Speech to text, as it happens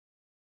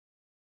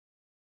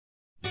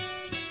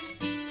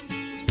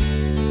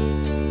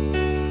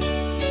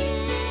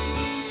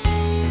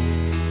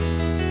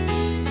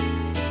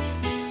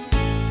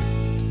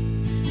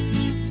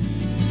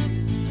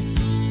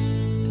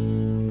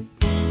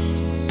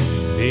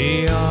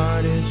The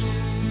artist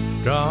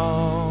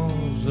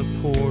draws a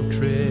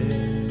portrait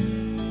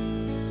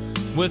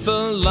with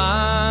a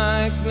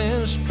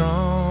likeness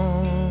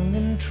strong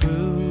and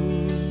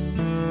true.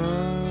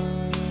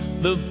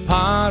 The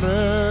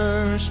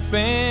potter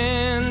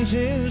spins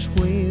his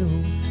wheel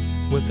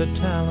with a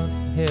talent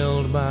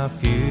held by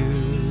few.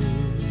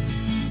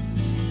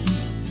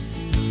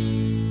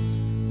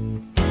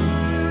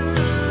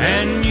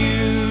 And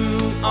you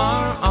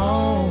are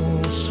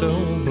all so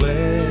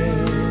blessed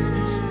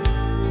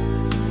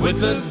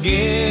with a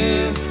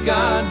gift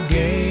God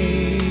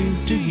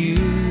gave to you.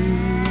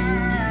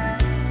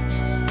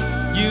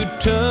 You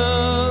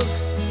took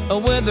a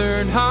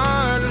withered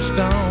heart of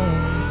stone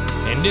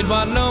and did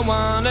what no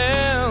one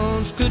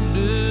else could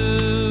do.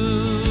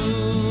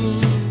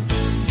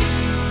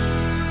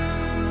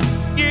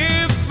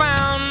 You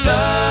found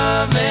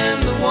love in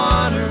the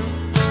water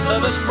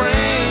of a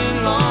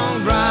spring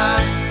long dry.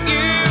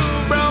 You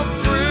broke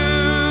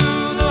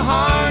through the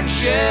hard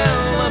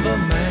shell of a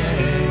man.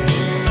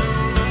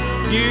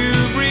 You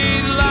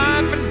breathed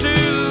life into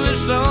a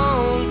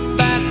soul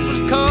that was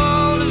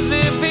cold as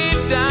if he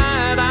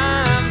died.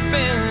 I've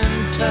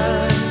been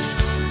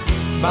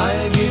touched by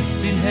a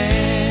gifted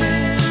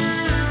hand.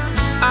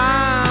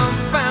 I've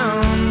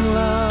found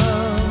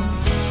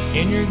love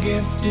in your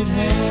gifted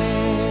hand.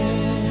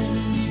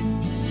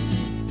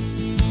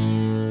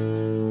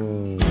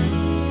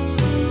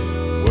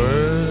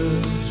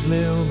 Words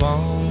live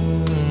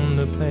on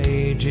the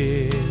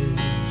pages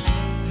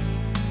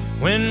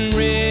when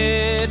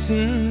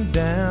written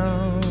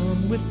down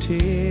with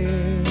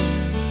tears.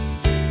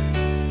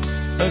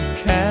 A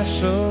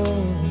castle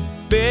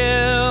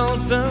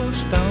built of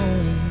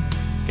stone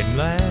can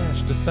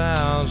last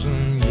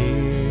 1,000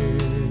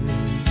 years.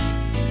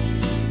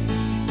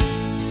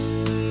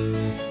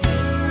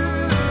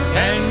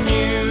 And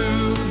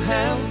you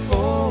have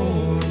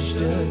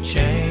forged a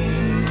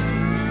chain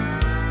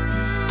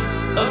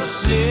of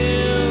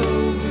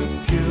silver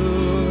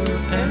pure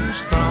and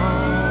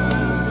strong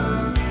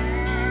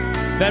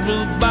that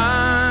will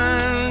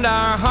bind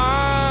our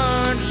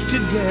hearts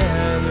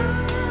together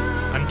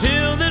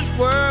until this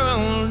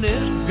world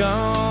is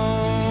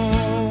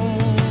gone.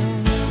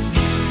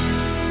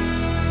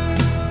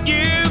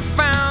 You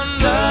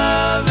found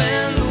love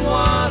in the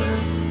water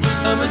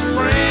of a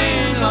spring